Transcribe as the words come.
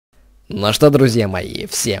Ну что, друзья мои,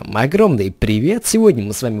 всем огромный привет! Сегодня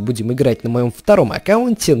мы с вами будем играть на моем втором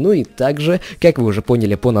аккаунте, ну и также, как вы уже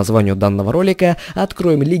поняли по названию данного ролика,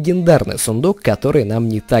 откроем легендарный сундук, который нам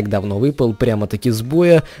не так давно выпал прямо-таки с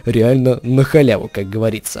боя, реально на халяву, как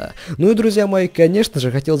говорится. Ну и, друзья мои, конечно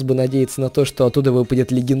же, хотелось бы надеяться на то, что оттуда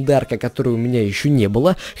выпадет легендарка, которой у меня еще не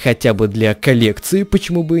было, хотя бы для коллекции,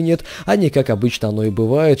 почему бы и нет, а не как обычно оно и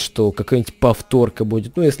бывает, что какая-нибудь повторка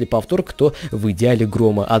будет. Ну, если повторка, то в идеале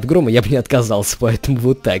грома. От грома я бы не отказался, поэтому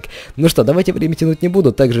вот так. Ну что, давайте время тянуть не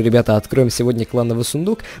буду. Также, ребята, откроем сегодня клановый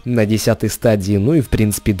сундук на 10-й стадии. Ну и, в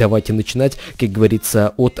принципе, давайте начинать, как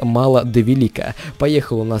говорится, от мала до велика.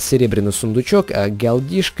 Поехал у нас серебряный сундучок,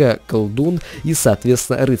 галдишка, колдун и,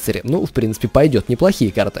 соответственно, рыцари. Ну, в принципе, пойдет.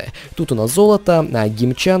 Неплохие карты. Тут у нас золото,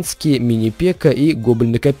 гимчанские, мини-пека и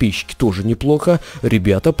гоблины-копейщики. Тоже неплохо.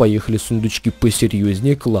 Ребята, поехали сундучки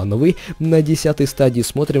посерьезнее. Клановый на 10-й стадии.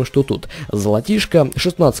 Смотрим, что тут. Золотишко,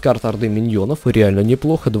 16 карт орды миньонов, реально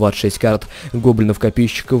неплохо, 26 карт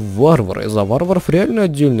гоблинов-копейщиков, варвары. За варваров реально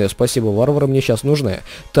отдельные, спасибо, варвары мне сейчас нужны.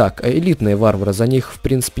 Так, элитные варвары, за них, в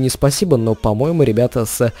принципе, не спасибо, но, по-моему, ребята,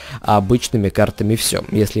 с обычными картами все.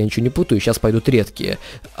 Если я ничего не путаю, сейчас пойдут редкие.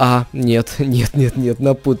 Нет,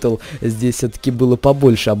 напутал. Здесь все-таки было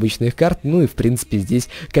побольше обычных карт, ну и, в принципе, здесь,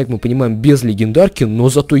 как мы понимаем, без легендарки, но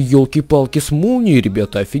зато елки-палки с молнией,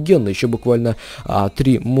 ребята, офигенно. Еще буквально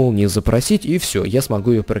 3 молнии запросить, и все, я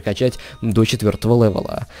смогу ее прокачать до 4-го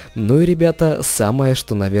левела. Ну и, ребята, самое,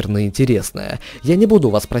 что, наверное, интересное. Я не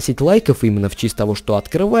буду вас просить лайков именно в честь того, что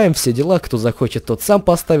открываем, все дела, кто захочет, тот сам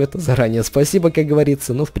поставит. Заранее спасибо, как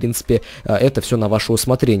говорится, ну, в принципе, это все на ваше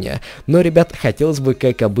усмотрение. Но, ребят, хотелось бы,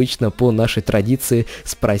 как обычно, по нашей традиции,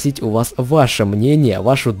 спросить у вас ваше мнение,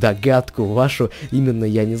 вашу догадку, вашу, именно,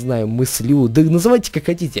 я не знаю, мыслю, да называйте как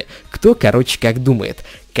хотите. Кто, короче, как думает.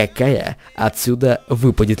 Какая отсюда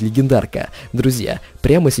выпадет легендарка? Друзья,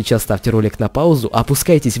 прямо сейчас ставьте ролик на паузу,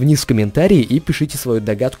 опускайтесь вниз в комментарии и пишите свою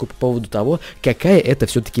догадку по поводу того, какая это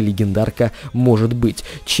все-таки легендарка может быть.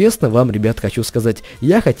 Честно вам, ребят, хочу сказать,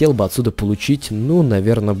 я хотел бы отсюда получить, ну,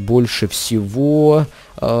 наверное, больше всего...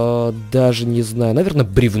 даже не знаю, наверное,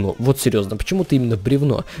 бревно. Вот серьезно, почему-то именно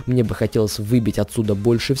бревно. Мне бы хотелось выбить отсюда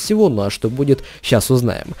больше всего, ну а что будет, сейчас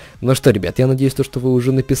узнаем. Ну что, ребят, я надеюсь, что вы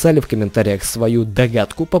уже написали в комментариях свою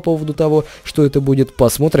догадку по поводу того, что это будет.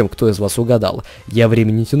 Посмотрим, кто из вас угадал. Я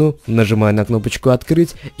время не тяну, нажимаю на кнопочку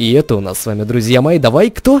 «Открыть», и это у нас с вами, друзья мои.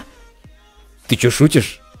 Давай, кто? Ты чё,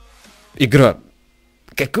 шутишь? Игра.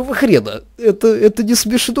 Какого хрена? Это не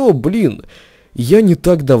смешно, блин. Я не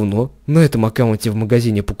так давно на этом аккаунте в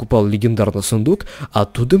магазине покупал легендарный сундук, а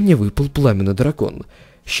оттуда мне выпал пламенный дракон.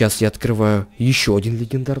 Сейчас я открываю еще один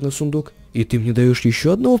легендарный сундук, и ты мне даешь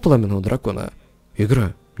еще одного пламенного дракона.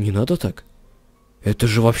 Игра, не надо так. Это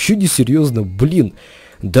же вообще несерьезно, блин.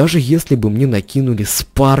 Даже если бы мне накинули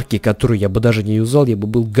спарки, которые я бы даже не юзал, я бы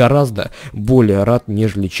был гораздо более рад,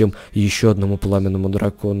 нежели чем еще одному пламенному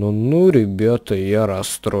дракону. Ну, ребята, я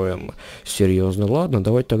расстроен. Серьезно, ладно,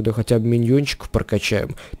 давайте тогда хотя бы миньончиков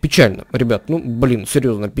прокачаем. Печально, ребят, ну, блин,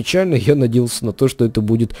 серьезно, печально. Я надеялся на то, что это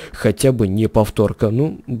будет хотя бы не повторка.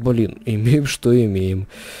 Ну, блин, имеем, что имеем.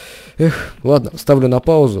 Эх, ладно, ставлю на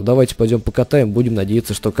паузу, давайте пойдем покатаем, будем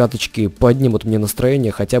надеяться, что каточки поднимут мне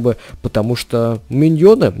настроение, хотя бы потому что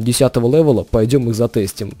миньоны 10-го левела, пойдем их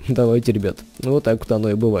затестим. Давайте, ребят, вот так вот оно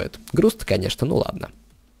и бывает. Грустно, конечно, ну ладно.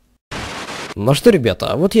 Ну что,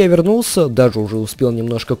 ребята, вот я вернулся, даже уже успел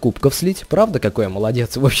немножко кубков слить, правда, какой я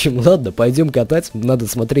молодец. В общем, ладно, пойдем катать, надо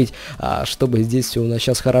смотреть, чтобы здесь все у нас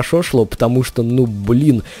сейчас хорошо шло, потому что, ну,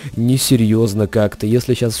 блин, несерьезно как-то.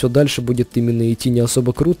 Если сейчас все дальше будет именно идти не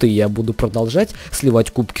особо круто, и я буду продолжать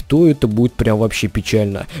сливать кубки, то это будет прям вообще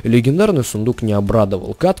печально. Легендарный сундук не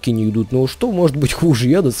обрадовал, катки не идут, но что может быть хуже,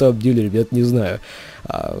 я на самом деле, ребят, не знаю.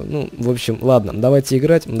 Ну, в общем, ладно, давайте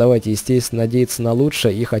играть, давайте, естественно, надеяться на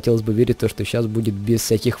лучшее, и хотелось бы верить в то, что сейчас будет без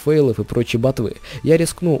всяких фейлов и прочей ботвы. Я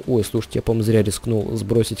рискнул, ой, слушайте, я, по-моему, зря рискнул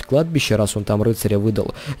сбросить кладбище, раз он там рыцаря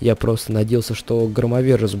выдал. Я просто надеялся, что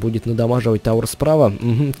громовержец будет надамаживать тауэр справа.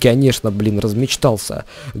 Конечно, блин, размечтался.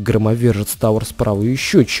 Громовержец тауэр справа,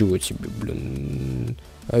 еще чего тебе, блин,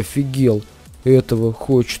 офигел. Этого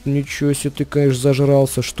хочет, ничего себе, ты, конечно,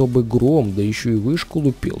 зажрался, чтобы гром, да еще и вышку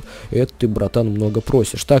лупил. Это ты, братан, много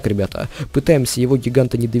просишь. Так, ребята, пытаемся его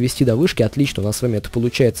гиганта не довести до вышки, отлично, у нас с вами это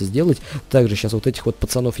получается сделать. Также сейчас вот этих вот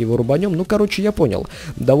пацанов его рубанем, ну, короче, я понял,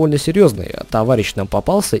 довольно серьезный товарищ нам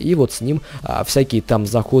попался, и вот с ним всякие там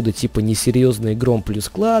заходы, типа несерьезный гром плюс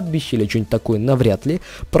кладбище или что-нибудь такое навряд ли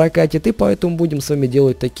прокатит, и поэтому будем с вами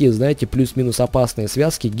делать такие, знаете, плюс-минус опасные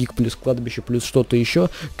связки, гик плюс кладбище плюс что-то еще.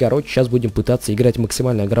 Короче, сейчас будем пытаться пытаться играть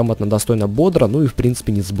максимально грамотно, достойно, бодро, ну и в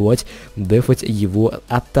принципе не забывать дефать его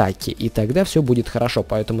атаки. И тогда все будет хорошо,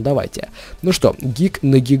 поэтому давайте. Ну что, гиг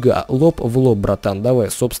на гига, лоб в лоб, братан,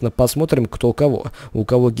 давай, собственно, посмотрим, кто кого. У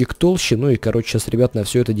кого гиг толще, ну и, короче, сейчас, ребят, на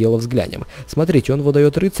все это дело взглянем. Смотрите, он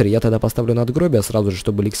выдает рыцарь, я тогда поставлю надгробие сразу же,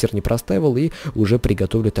 чтобы эликсир не простаивал, и уже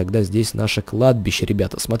приготовлю тогда здесь наше кладбище,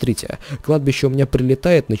 ребята. Смотрите, кладбище у меня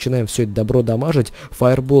прилетает, начинаем все это добро дамажить.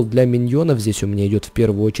 Фаербол для миньонов здесь у меня идет в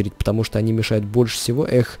первую очередь, потому что они мешают больше всего.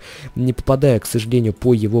 Эх, не попадая, к сожалению,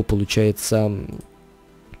 по его, получается...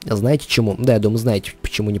 Знаете чему? Да, я думаю, знаете,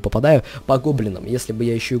 почему не попадаю. По гоблинам. Если бы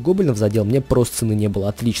я еще и гоблинов задел, мне просто цены не было.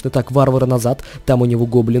 Отлично. Так, варвара назад. Там у него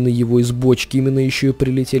гоблины, его из бочки именно еще и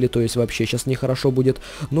прилетели. То есть вообще сейчас нехорошо будет.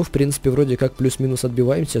 Ну, в принципе, вроде как плюс-минус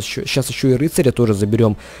отбиваемся. Сейчас еще и рыцаря тоже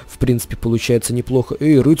заберем. В принципе, получается неплохо.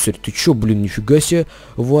 Эй, рыцарь, ты че, блин, нифига себе.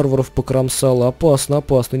 Варваров покромсало. Опасно,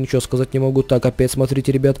 опасно. Ничего сказать не могу. Так, опять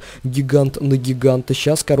смотрите, ребят. Гигант на гиганта.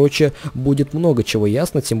 Сейчас, короче, будет много чего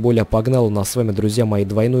ясно. Тем более, погнал у нас с вами, друзья мои,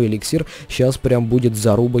 двойной эликсир. Сейчас прям будет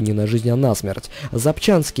заруба не на жизнь, а на смерть.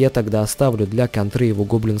 Запчанский я тогда оставлю для контры его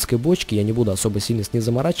гоблинской бочки. Я не буду особо сильно с ней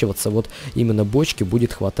заморачиваться. Вот именно бочки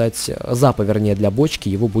будет хватать... Запа, вернее, для бочки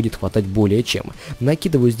его будет хватать более чем.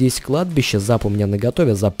 Накидываю здесь кладбище. Зап у меня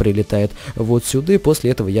наготове. Зап прилетает вот сюда. И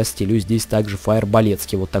после этого я стелю здесь также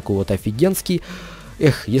фаерболецкий. Вот такой вот офигенский.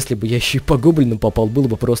 Эх, если бы я еще и по гоблинам попал, было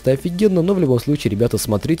бы просто офигенно, но в любом случае, ребята,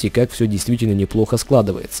 смотрите, как все действительно неплохо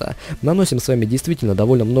складывается. Наносим с вами действительно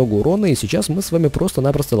довольно много урона, и сейчас мы с вами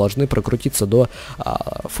просто-напросто должны прокрутиться до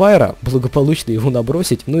фаера, благополучно его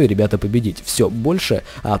набросить, ну и, ребята, победить. Все, больше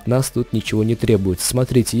от нас тут ничего не требуется.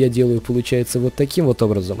 Смотрите, я делаю, получается, вот таким вот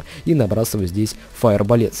образом, и набрасываю здесь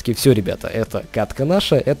фаерболецкий. Все, ребята, это катка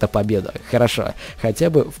наша, это победа. Хорошо. Хотя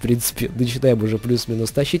бы, в принципе, начинаем уже плюс-минус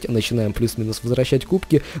тащить, начинаем плюс-минус возвращать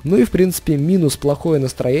кубки, ну и в принципе минус плохое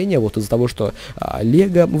настроение, вот из-за того, что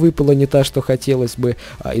лего выпало не та, что хотелось бы,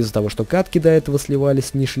 из-за того, что катки до этого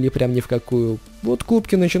сливались, не шли прям ни в какую. Вот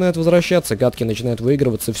кубки начинают возвращаться, катки начинают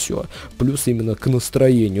выигрываться, все. Плюс именно к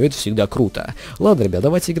настроению, это всегда круто. Ладно, ребят,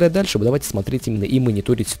 давайте играть дальше, давайте смотреть именно и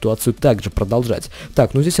мониторить ситуацию, также продолжать.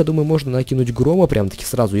 Так, ну здесь, я думаю, можно накинуть грома прям-таки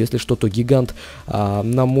сразу, если что, то гигант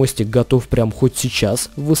на мостик готов прям хоть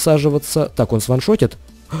сейчас высаживаться. Так, он сваншотит?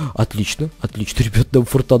 Отлично, отлично, ребят, да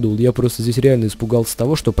фортанул. Я просто здесь реально испугался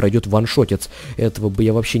того, что пройдет ваншотец. Этого бы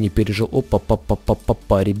я вообще не пережил.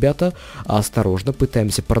 Опа-па-па-па-па-па, ребята. Осторожно,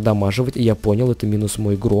 пытаемся продамаживать. Я понял, это минус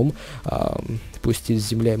мой гром. Пусть из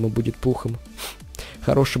земля ему будет пухом.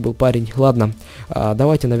 Хороший был парень. Ладно,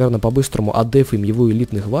 давайте, наверное, по-быстрому отдефаем его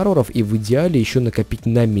элитных варваров и в идеале еще накопить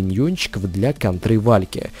на миньончиков для контры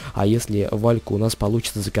Вальки. А если Вальку у нас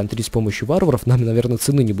получится законтрить с помощью варваров, нам, наверное,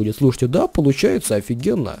 цены не будет. Слушайте, да, получается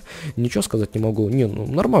офигенно. Ничего сказать не могу. Не, ну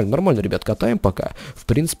нормально, нормально, ребят, катаем пока. В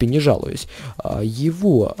принципе, не жалуюсь.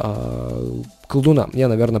 Его... колдуна я,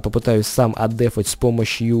 наверное, попытаюсь сам отдефать с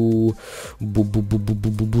помощью...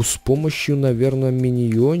 с помощью, наверное,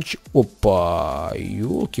 миньонч... Опа!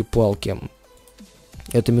 Ёлки-палки.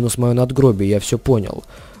 Это минус мое надгробие, я все понял.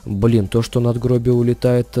 Блин, то, что надгробие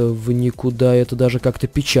улетает в никуда, это даже как-то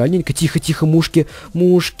печальненько. Тихо-тихо, мушки,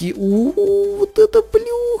 мушки. Вот это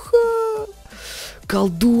плюха!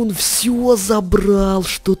 Колдун все забрал,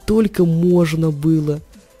 что только можно было.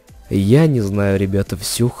 Я не знаю, ребята,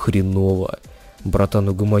 все хреново. Братан,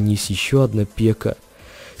 угомонись, еще одна пека.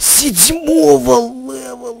 7-го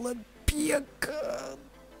левела пека.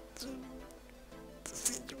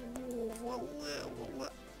 7-го левела.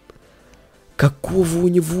 Какого у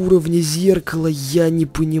него уровня зеркала, я не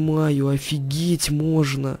понимаю. Офигеть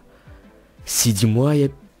можно.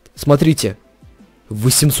 7-я. Смотрите.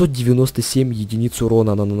 897 единиц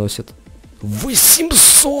урона она наносит.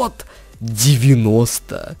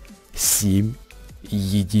 897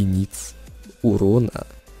 единиц урона.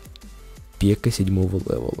 Пека 7-го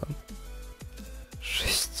левела.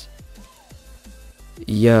 6.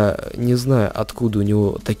 Я не знаю, откуда у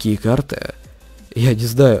него такие карты. Я не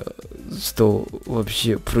знаю, что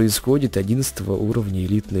вообще происходит. 11 уровня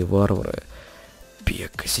элитные варвары.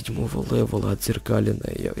 Пека 7-го левела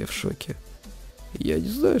отзеркаленная. Я в шоке. Я не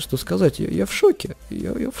знаю, что сказать. Я в шоке.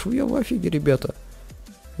 Я в офиге, ребята.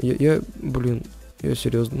 Блин, я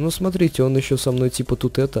серьезно. Ну, смотрите, он еще со мной, типа,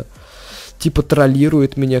 тут это... Типа,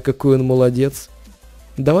 троллирует меня, какой он молодец.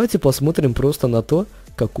 Давайте посмотрим просто на то,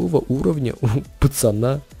 какого уровня у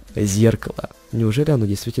пацана зеркало. Неужели оно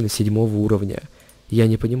действительно 7-го уровня? Я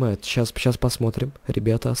не понимаю. Сейчас посмотрим.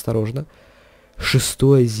 Ребята, осторожно.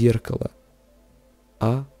 6-е зеркало.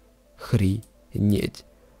 Охренеть.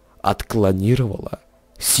 Отклонировала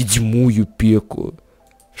 7-ю пеку.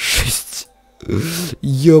 6.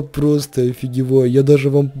 Я просто офигеваю. Я даже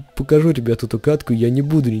вам покажу, ребят, эту катку. Я не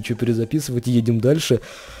буду ничего перезаписывать. Едем дальше.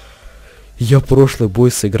 Я прошлый бой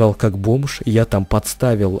сыграл как бомж, я там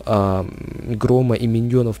подставил Грома и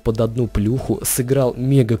миньонов под одну плюху, сыграл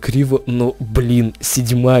мега криво, но, блин,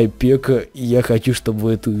 7-я пека, я хочу, чтобы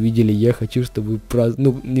вы это увидели, я хочу, чтобы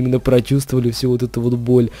вы именно прочувствовали всю вот эту вот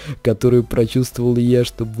боль, которую прочувствовал я,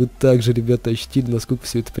 чтобы вы также, ребята, ощутили, насколько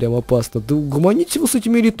все это прям опасно. Да угомоните вы с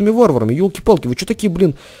этими элитными варварами, елки-палки, вы что такие,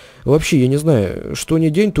 блин... Вообще, я не знаю, что ни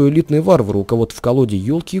день, то элитные варвары у кого-то в колоде,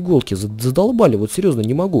 елки-иголки, задолбали, вот серьезно,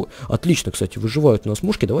 не могу. Отлично, кстати, выживают у нас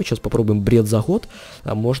мушки, давай сейчас попробуем бред-заход,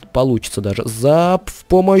 а может получится даже. Зап, в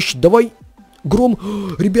помощь, давай, Гром,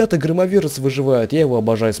 ребята, громоверец выживает, я его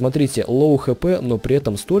обожаю, смотрите, лоу хп, но при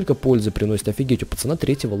этом столько пользы приносит, офигеть, у пацана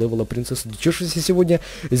 3-го левела принцессы. Чё ж вы сегодня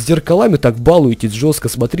с зеркалами так балуетесь жестко,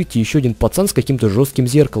 смотрите, еще один пацан с каким-то жестким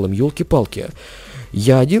зеркалом, елки-палки.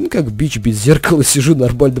 Я один как бич без зеркала сижу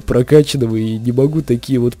нормально прокачанного и не могу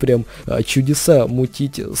такие вот прям чудеса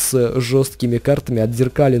мутить с жесткими картами,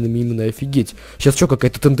 отзеркаленными именно, офигеть. Сейчас что,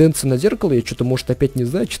 какая-то тенденция на зеркало? Я что-то, может, опять не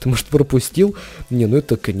знаю, что-то, может, пропустил. Не, ну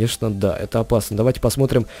это, конечно, да, это опасно. Давайте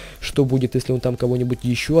посмотрим, что будет, если он там кого-нибудь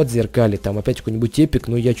еще отзеркалит. Там опять какой-нибудь эпик,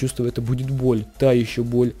 но я чувствую, это будет боль. Та еще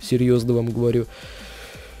боль, серьезно вам говорю.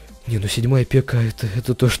 Не, ну 7-я пека,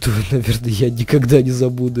 это то, что, наверное, я никогда не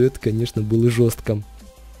забуду. Это, конечно, было жестко.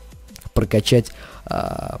 Прокачать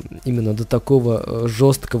именно до такого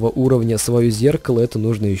жесткого уровня свое зеркало, это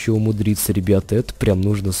нужно еще умудриться, ребята. Это прям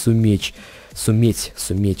нужно суметь.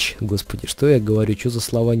 Суметь, господи, что я говорю, что за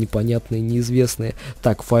слова непонятные, неизвестные.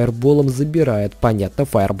 Так, фаерболом забирает, понятно,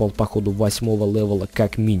 фаербол, походу, 8-го левела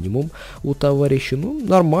как минимум у товарища. Ну,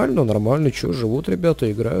 нормально, что, живут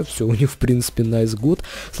ребята, играют, все у них, в принципе, nice good.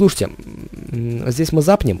 Слушайте, здесь мы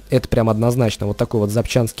запнем, это прям однозначно, вот такой вот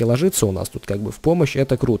запчанский ложится у нас тут как бы в помощь,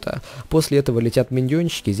 это круто. После этого летят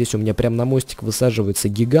миньончики, здесь у меня прям на мостик высаживается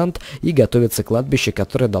гигант и готовится кладбище,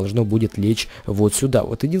 которое должно будет лечь вот сюда.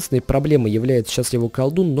 Вот единственной проблемой является сейчас его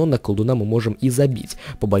колдун, но на колдуна мы можем и забить,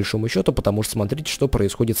 по большому счету, потому что смотрите, что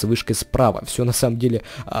происходит с вышкой справа. Все на самом деле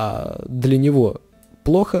для него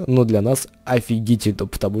плохо, но для нас офигительно,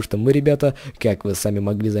 потому что мы, ребята, как вы сами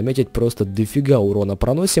могли заметить, просто дофига урона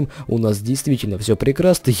проносим, у нас действительно все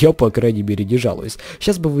прекрасно, я, по крайней мере, не жалуюсь.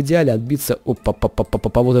 Сейчас бы в идеале отбиться, вот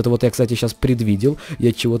это вот я, кстати, сейчас предвидел,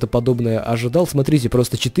 я чего-то подобное ожидал, смотрите,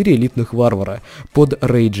 просто 4 элитных варвара под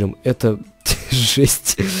рейджем, это...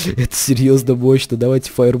 Жесть, это серьезно мощно. Давайте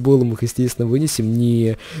фаерболом их, естественно, вынесем.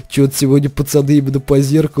 Не, что-то сегодня пацаны именно по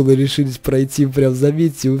зеркалу решились пройти. Прям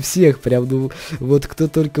заметьте, у всех прям, ну, вот кто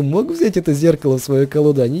только мог взять это зеркало в свою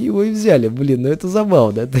колоду, они его и взяли. Блин, ну это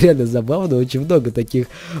забавно, это реально забавно. Очень много таких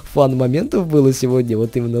фан-моментов было сегодня,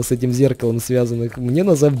 вот именно с этим зеркалом связанных. Мне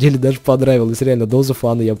на самом деле даже понравилось, реально дозу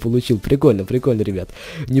фана я получил. Прикольно, ребят.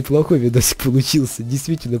 Неплохой видосик получился.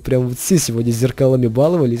 Действительно, прям вот все сегодня зеркалами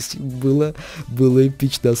баловались. Было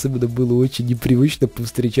эпично, особенно было очень непривычно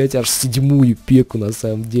повстречать аж 7-ю пеку на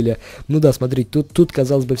самом деле. Ну да, смотрите, тут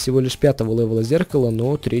казалось бы всего лишь 5-го левела зеркала,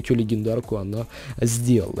 но 3-ю легендарку она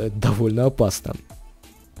сделала. Это довольно опасно.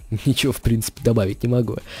 Ничего, в принципе, добавить не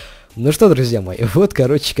могу. Ну что, друзья мои, вот,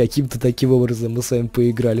 короче, каким-то таким образом мы с вами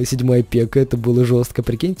поиграли. 7-я пека, это было жестко.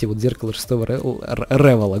 Прикиньте, вот зеркало 6-го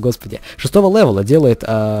левела, господи. 6-го левела делает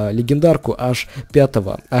легендарку аж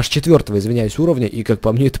 4-го, извиняюсь, уровня. И, как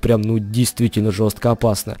по мне, это прям, ну, действительно жестко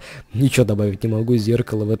опасно. Ничего добавить не могу,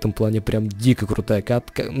 зеркало в этом плане прям дико крутая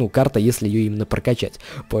карта, если ее именно прокачать.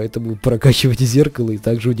 Поэтому прокачивайте зеркало и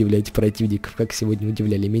также удивляйте противников, как сегодня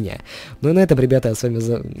удивляли меня. Ну и на этом, ребята, я с вами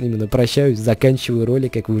именно прощаюсь, заканчиваю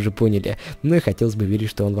ролик, как вы уже поняли. Ну и хотелось бы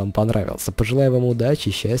верить, что он вам понравился. Пожелаю вам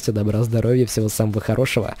удачи, счастья, добра, здоровья, всего самого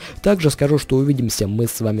хорошего. Также скажу, что увидимся мы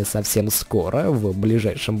с вами совсем скоро, в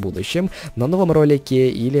ближайшем будущем, на новом ролике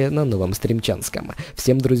или на новом стримчанском.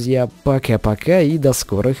 Всем, друзья, пока-пока и до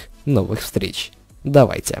скорых новых встреч.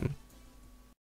 Давайте.